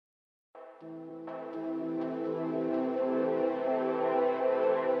I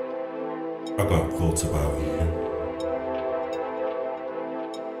got thoughts about you,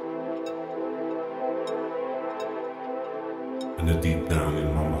 and they're deep down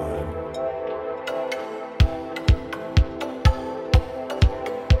in my mind.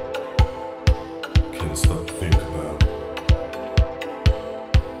 Can't stop to think about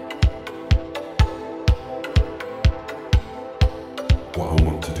what I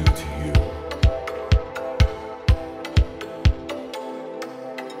want to do to you.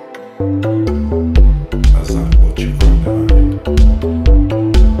 As I watch you from behind,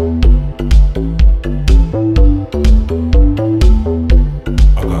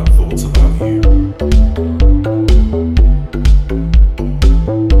 I got thoughts about you,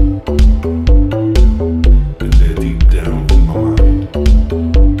 and they're deep down in my mind.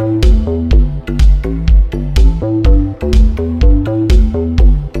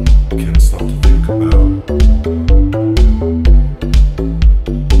 Can't stop to think about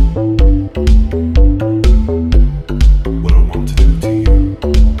what I want to do to you.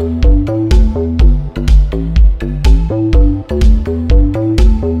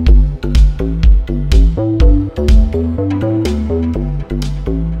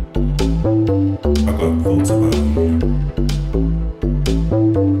 I got thoughts about you, and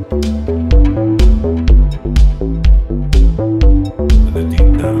they're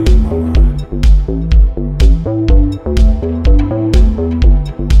deep down in my mind.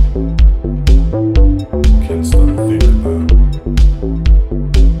 Can't stop to think about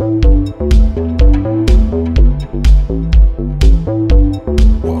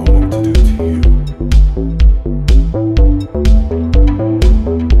what I want to do to you.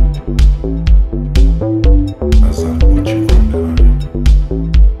 As I watch you from behind,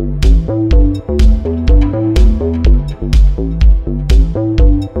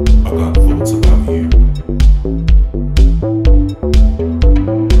 I got thoughts about you,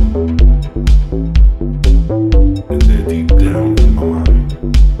 and they're deep down in my mind.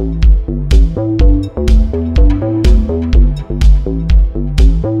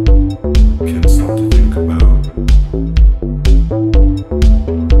 Can't stop to think about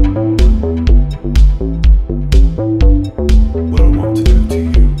what I want to do to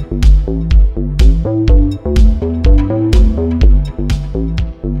you.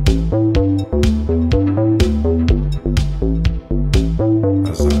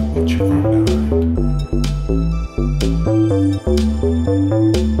 As I watch you from behind,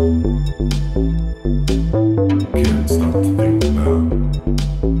 can't stop to think about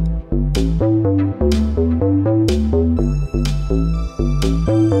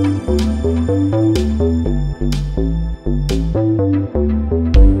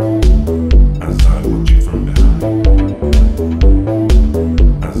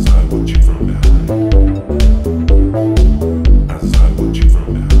as I watch you from behind, as I watch you from behind, as I watch you from behind, as I watch you from behind, as I watch you from behind. As I watch you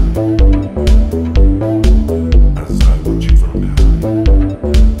from behind,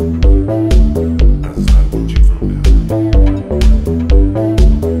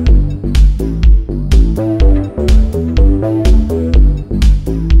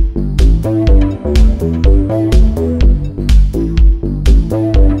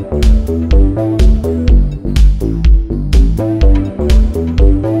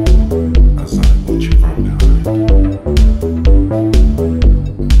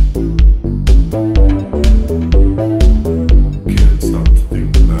 can't stop to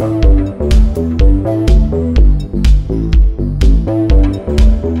think about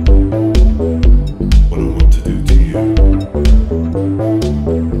what I want to do to you.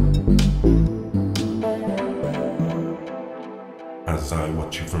 As I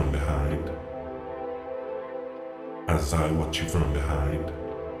watch you from behind, as I watch you from behind,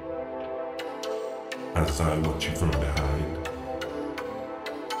 as I watch you from behind,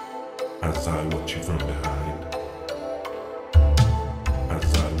 as I watch you from behind.